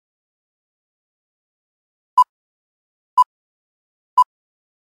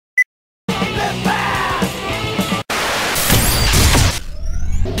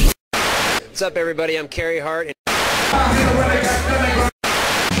What's up, everybody? I'm Carrie Hart.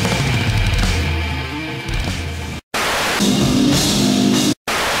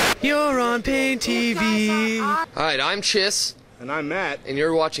 You're on Pain TV. Alright, I'm Chiss. And I'm Matt. And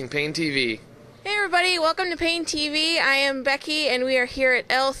you're watching Pain TV. Hey everybody, welcome to Pain TV. I am Becky and we are here at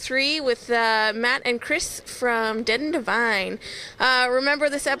L3 with Matt and Chris from Dead and Divine. Remember,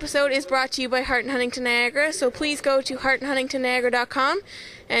 this episode is brought to you by Hart and Huntington, Niagara, so please go to hartandhuntingtonniagara.com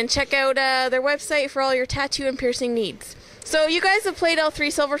and check out their website for all your tattoo and piercing needs. So you guys have played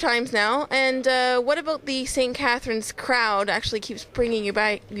L3 several times now, and what about the St. Catharines crowd actually keeps bringing you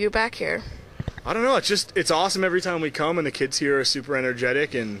back here? I don't know, it's awesome every time we come, and the kids here are super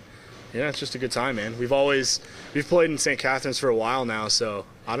energetic, and yeah, it's just a good time, man. We've played in St. Catharines for a while now, so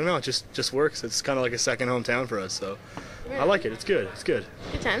I don't know, it just works. It's kind of like a second hometown for us, so I like it. It's good. Good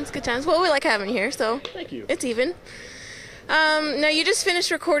times. Well, we like having you here, so thank you. It's even. Now, you just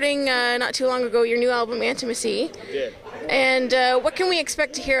finished recording not too long ago your new album, Intimacy. I did. And what can we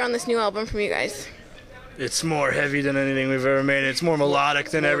expect to hear on this new album from you guys? It's more heavy than anything we've ever made. It's more melodic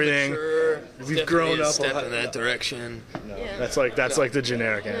than everything. Mature. We've grown up a step lot in that direction. No, yeah. that's like the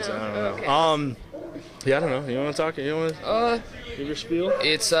generic answer. I don't know. Okay. Yeah, I don't know. You want to talk? You want to give your spiel?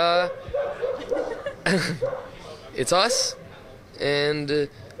 It's it's us, and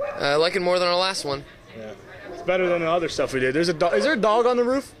I like it more than our last one. Yeah. It's better than the other stuff we did. Is there a dog on the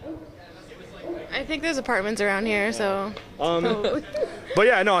roof? I think there's apartments around here, so. But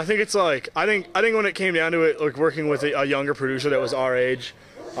yeah, no, I think it's like I think when it came down to it, like working with a younger producer that was our age,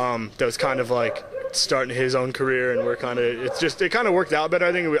 that was kind of like starting his own career, and it kind of worked out better.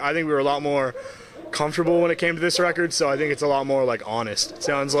 I think we were a lot more comfortable when it came to this record, so I think it's a lot more like honest. It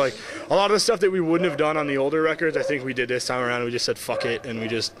sounds like a lot of the stuff that we wouldn't have done on the older records, I think we did this time around. We just said fuck it, and we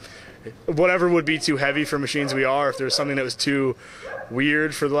just whatever would be too heavy for Machines We Are. If there was something that was too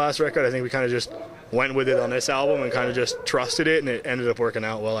weird for the last record, I think we kind of just went with it on this album and kind of just trusted it, and it ended up working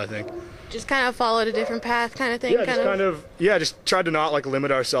out well, I think. Just kind of followed a different path kind of thing? Yeah, just tried to not like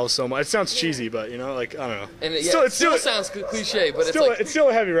limit ourselves so much. It sounds cheesy, but you know, like, I don't know. And it still sounds cliche, but it's still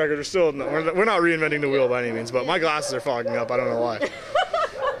a heavy record. We're not reinventing the wheel by any means, but my glasses are fogging up. I don't know why.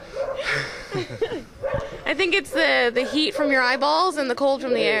 I think it's the heat from your eyeballs and the cold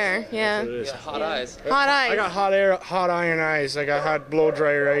from the air. Yeah. Hot eyes. Hot eyes. I got hot iron eyes. I got hot blow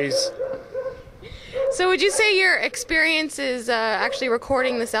dryer eyes. So would you say your experiences actually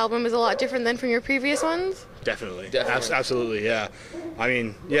recording this album is a lot different than from your previous ones? Definitely. Absolutely, yeah. I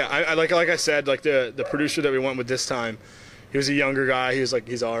mean, yeah, I like I said, like the producer that we went with this time, he was a younger guy.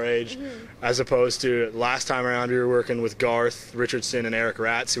 He's our age, as opposed to last time around we were working with Garth Richardson and Eric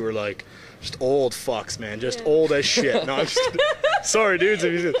Ratz, who were like just old fucks, man, just old as shit. No, I'm just sorry, dudes.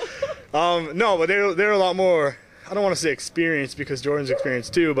 No, but they're a lot more. I don't want to say experienced because Jordan's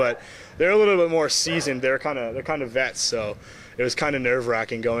experienced too, but they're a little bit more seasoned. They're kind of vets, so it was kind of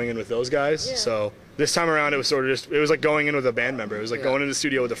nerve-wracking going in with those guys. Yeah. So this time around, it was sort of it was like going in with a band member. It was like going in the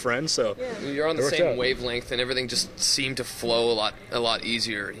studio with a friend. So you're on the same wavelength, and everything just seemed to flow a lot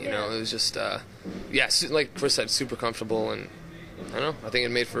easier. You know, it was just like Chris said, super comfortable, and I don't know. I think it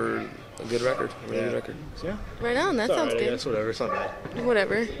made for a good record. Good record. Yeah. Right on. That sounds good. That's whatever. It's not bad.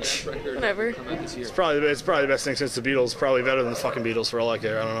 Whatever. It's probably the best thing since the Beatles. Probably better than the fucking Beatles for all I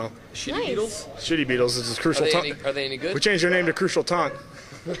care. I don't know. Shitty Beatles. Shitty Beatles. It's a Crucial Taunt. Are they any good? We changed their name to Crucial Taunt.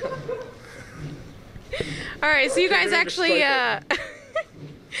 All right. So you guys actually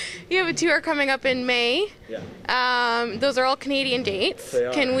you have a tour coming up in May. Yeah. Those are all Canadian dates. They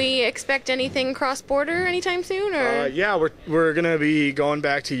are. Can we expect anything cross-border anytime soon? Or? Yeah, we're going to be going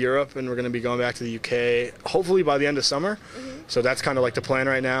back to Europe, and we're going to be going back to the UK, hopefully by the end of summer. So that's kind of like the plan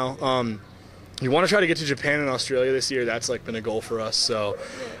right now. You want to try to get to Japan and Australia this year. That's like been a goal for us. So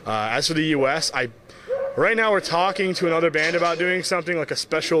as for the US, right now we're talking to another band about doing something like a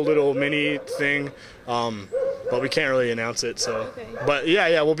special little mini thing. But we can't really announce it, so. Okay. But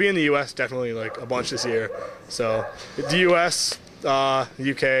yeah, we'll be in the U.S. definitely like a bunch this year. So the U.S.,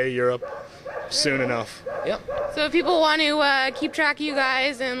 UK, Europe, soon enough. Yep. So if people want to keep track of you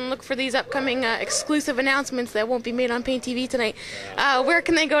guys and look for these upcoming exclusive announcements that won't be made on Pain TV tonight, where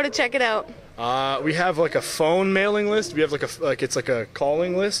can they go to check it out? We have like a phone mailing list. We have it's like a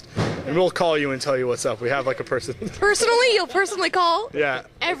calling list, and we'll call you and tell you what's up. We have like a person. Personally, you'll personally call? Yeah.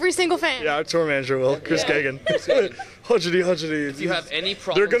 Every single fan? Yeah, our tour manager will, Chris Kagan. If you have any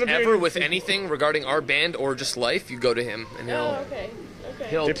problems ever with anything regarding our band or just life, you go to him, and he'll. Oh, okay.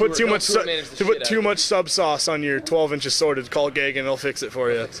 They put too much sub sauce on your 12-inch assorted. Call Gagan, he'll fix it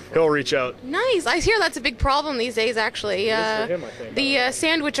for you. He'll reach out. Nice. I hear that's a big problem these days, actually. The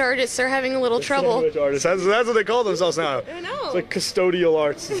sandwich artists are having a little trouble. Sandwich artists. That's what they call themselves now. I know. It's like custodial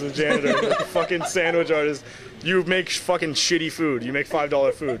arts as a janitor. Like fucking sandwich artist. You make fucking shitty food. You make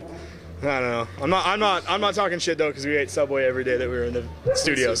 $5 food. I don't know. I'm not talking shit though, because we ate Subway every day that we were in the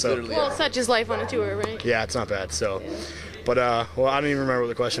studio. So Well, such is life on a tour, right? yeah, it's not bad. So, but well, I don't even remember what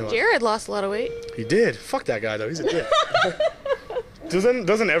the question was. Jared lost a lot of weight. He did. Fuck that guy though. He's a dick.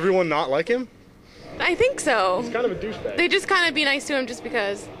 Doesn't everyone not like him? I think so. He's kind of a douchebag. They just kind of be nice to him just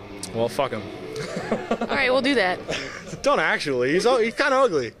because. Well, fuck him. All right, we'll do that. Don't actually. He's kind of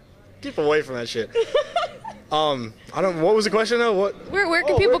ugly. Keep away from that shit. I don't. What was the question though? Where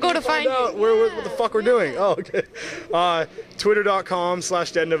can people go to find you? out what the fuck we're doing? Oh, okay.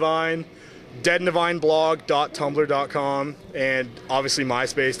 Twitter.com/deadanddivine, deadanddivineblog.tumblr.com, and obviously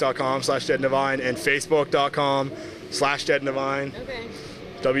myspace.com/deadanddivine, and facebook.com/deadanddivine. Okay.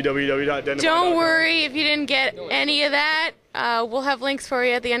 www.deadanddivine.com. Don't worry if you didn't get any of that. We'll have links for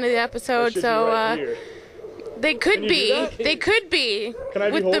you at the end of the episode. So they could be. They could be. Can I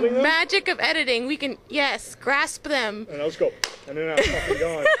be with the holding them? magic of editing, we can grasp them. And let's go. And then I'm fucking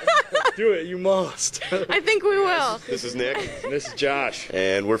gone. Do it. You must. I think we will. This is Nick, And this is Josh,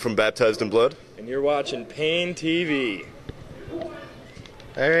 and we're from Baptized in Blood. and you're watching Pain TV.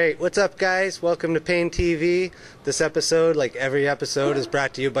 All right, what's up, guys? Welcome to Pain TV. This episode, like every episode, is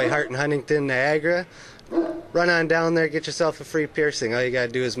brought to you by Hart in Huntington, Niagara. Run on down there, get yourself a free piercing. All you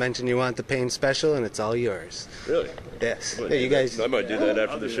gotta do is mention you want the Pain special, and it's all yours. Really? Yes. I might Yeah, you do that. guys. I might do that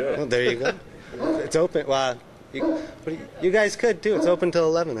after the show. Well, there you go. It's open. Well, you guys could too. It's open till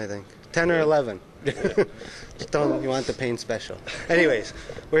 11, I think. 10 or 11. Just tell them you want the Pain special. Anyways,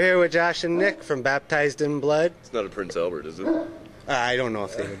 we're here with Josh and Nick from Baptized in Blood. It's not a Prince Albert, is it? I don't know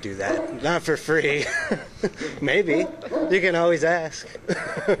if they would do that. Not for free. Maybe. You can always ask.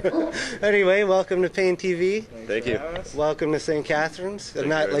 Anyway, welcome to Pain TV. Thank you. Welcome to St. Catharines. you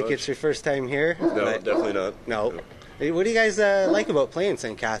Not very like much. it's your first time here. No, but- definitely not. No. Hey, what do you guys like about playing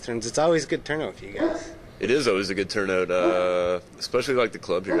St. Catharines? It's always a good turnout for you guys. It is always a good turnout, especially like the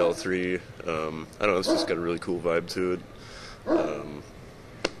club here, L3. I don't know, it's just got a really cool vibe to it.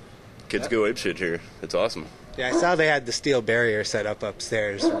 Kids go apeshit here. It's awesome. Yeah, I saw they had the steel barrier set up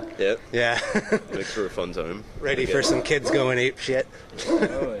upstairs. Yeah, Yeah. makes for a fun time. Ready for some kids going ape shit.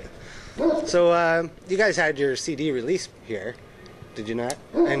 Really? So, you guys had your CD release here, did you not?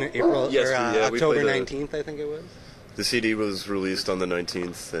 In April, Yes, or yeah, we October played 19th, I think it was. The CD was released on the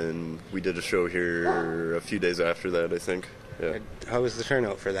 19th, and we did a show here a few days after that, I think. Yeah, How was the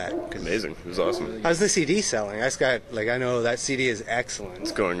turnout for that? 'Cause amazing. It was awesome. how's the CD selling? I know that CD is excellent.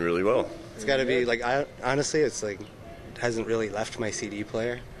 It's going really well. It's got to be honestly, it's like hasn't really left my CD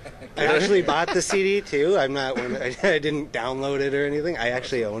player. I actually bought the CD too. I didn't download it or anything. I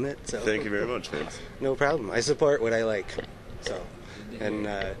actually own it. So Thank you very much, man. no problem. I support what I like. So, and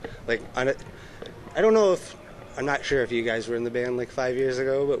I don't know if I'm not sure if you guys were in the band like 5 years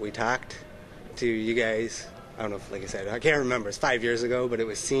ago, but we talked to you guys. I don't know if, like I said, I can't remember. It's 5 years ago, but it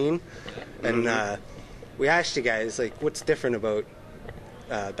was Scene, and we asked you guys like, what's different about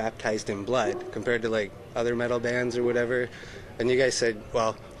Baptized in Blood compared to like other metal bands or whatever. And you guys said,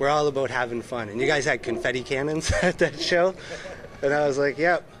 well, we're all about having fun. And you guys had confetti cannons at that show. And I was like,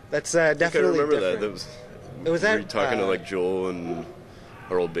 yep, that's definitely I remember different. that. Was Were that you talking to like Joel and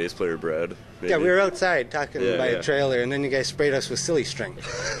our old bass player Brad? Maybe? Yeah, we were outside talking by a trailer, and then you guys sprayed us with silly string,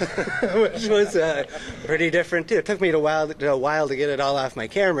 which was pretty different too. It took me a while to get it all off my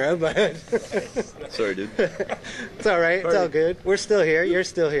camera, but Sorry, dude. it's all right. It's all good. We're still here. You're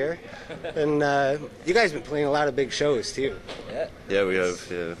still here, and you guys been playing a lot of big shows too. Yeah, we have.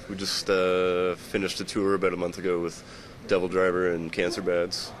 Yeah, we just finished a tour about a month ago with Devil Driver and Cancer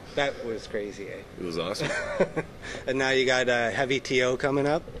Bats. That was crazy, eh? It was awesome. And now you got Heavy TO coming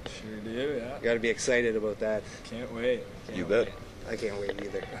up. Sure do, yeah. You got to be excited about that. Can't wait. You bet. I can't wait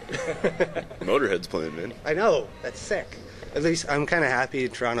either. Motorhead's playing, man. I know. That's sick. At least I'm kind of happy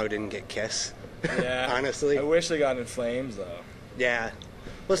Toronto didn't get Kiss. Yeah. Honestly. I wish they got In Flames, though. Yeah.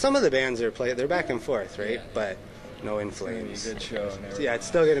 Well, some of the bands they're back and forth, right? Yeah. But no In It's going to be a Flames. good show. And Yeah, it's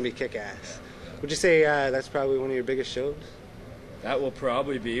still going to be kick-ass. Would you say that's probably one of your biggest shows? That will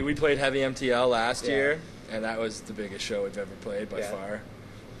probably be. We played Heavy MTL last Yeah. year, and that was the biggest show we've ever played by Yeah. far.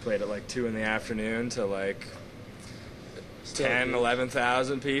 Played at like 2 in the afternoon to like Still 10, good.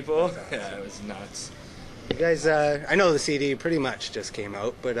 11,000 people. Yeah, it was nuts. You guys, I know the CD pretty much just came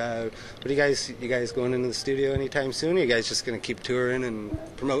out, but what do you guys going into the studio anytime soon? Or are you guys just going to keep touring and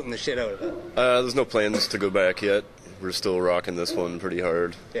promoting the shit out of it? There's no plans to go back yet. we're still rocking this one pretty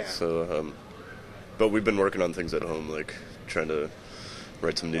hard. Yeah. So, but we've been working on things at home, like trying to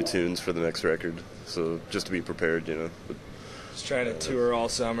write some new tunes for the next record. So just to be prepared, you know. But, Just trying to tour all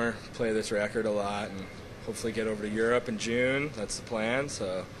summer, play this record a lot, and hopefully get over to Europe in June. That's the plan.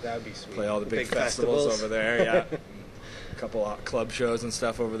 So That would be sweet. play all the big festivals over there. Yeah, a couple of club shows and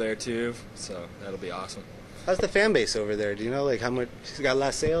stuff over there too. So that'll be awesome. How's the fan base over there? Do you know, like, how much? Got a lot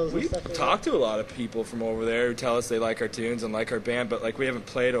of sales and We've stuff? talked to a lot of people from over there who tell us they like our tunes and like our band, but like we haven't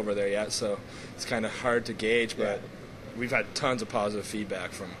played over there yet, so it's kind of hard to gauge. But we've had tons of positive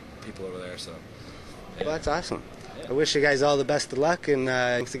feedback from people over there. So Well, that's awesome. I wish you guys all the best of luck, and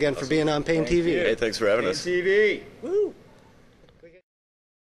thanks again for being on Pain TV. hey, thanks for having us. TV. Woo!